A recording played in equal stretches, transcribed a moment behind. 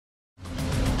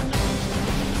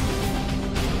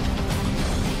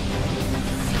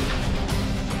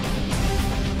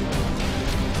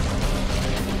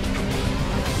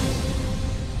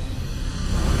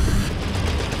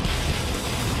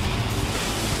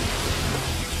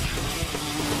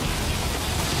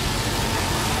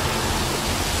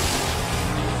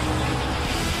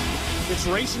It's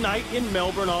race night in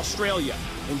Melbourne, Australia,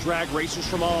 and drag racers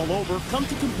from all over come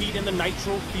to compete in the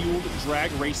nitro-fueled Drag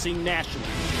Racing Nationals.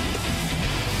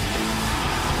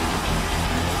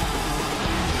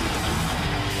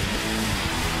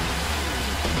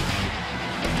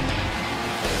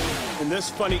 In this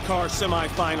funny car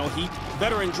semi-final heat,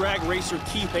 veteran drag racer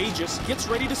Keith Aegis gets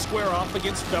ready to square off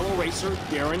against fellow racer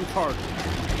Darren Carter.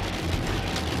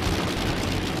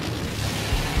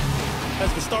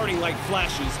 As the starting light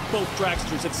flashes, both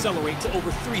dragsters accelerate to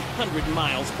over 300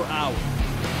 miles per hour.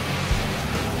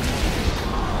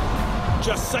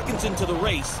 Just seconds into the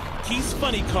race, Keith's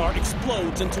funny car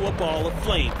explodes into a ball of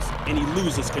flames, and he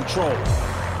loses control.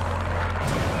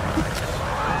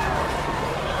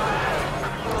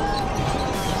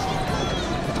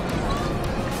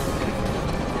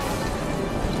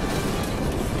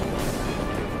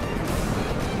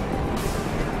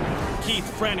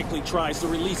 Keith frantically tries to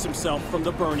release himself from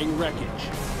the burning wreckage.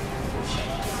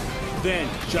 Then,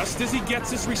 just as he gets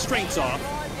his restraints off,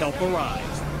 help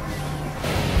arrives.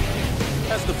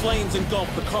 As the flames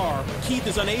engulf the car, Keith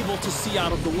is unable to see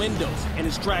out of the windows, and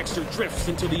his dragster drifts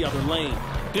into the other lane.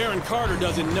 Darren Carter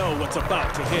doesn't know what's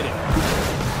about to hit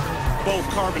him. Both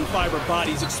carbon fiber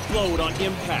bodies explode on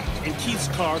impact, and Keith's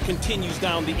car continues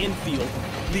down the infield,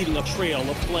 leaving a trail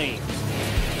of flames.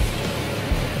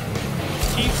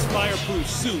 Keith's fireproof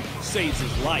suit saves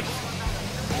his life.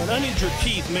 An uninjured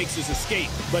Keith makes his escape,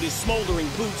 but his smoldering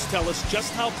boots tell us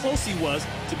just how close he was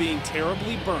to being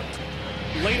terribly burnt.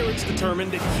 Later, it's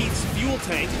determined that Keith's fuel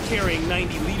tank, carrying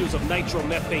 90 liters of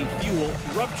nitromethane fuel,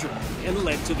 ruptured and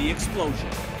led to the explosion.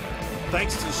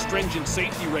 Thanks to stringent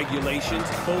safety regulations,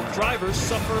 both drivers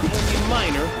suffer only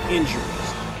minor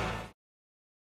injuries.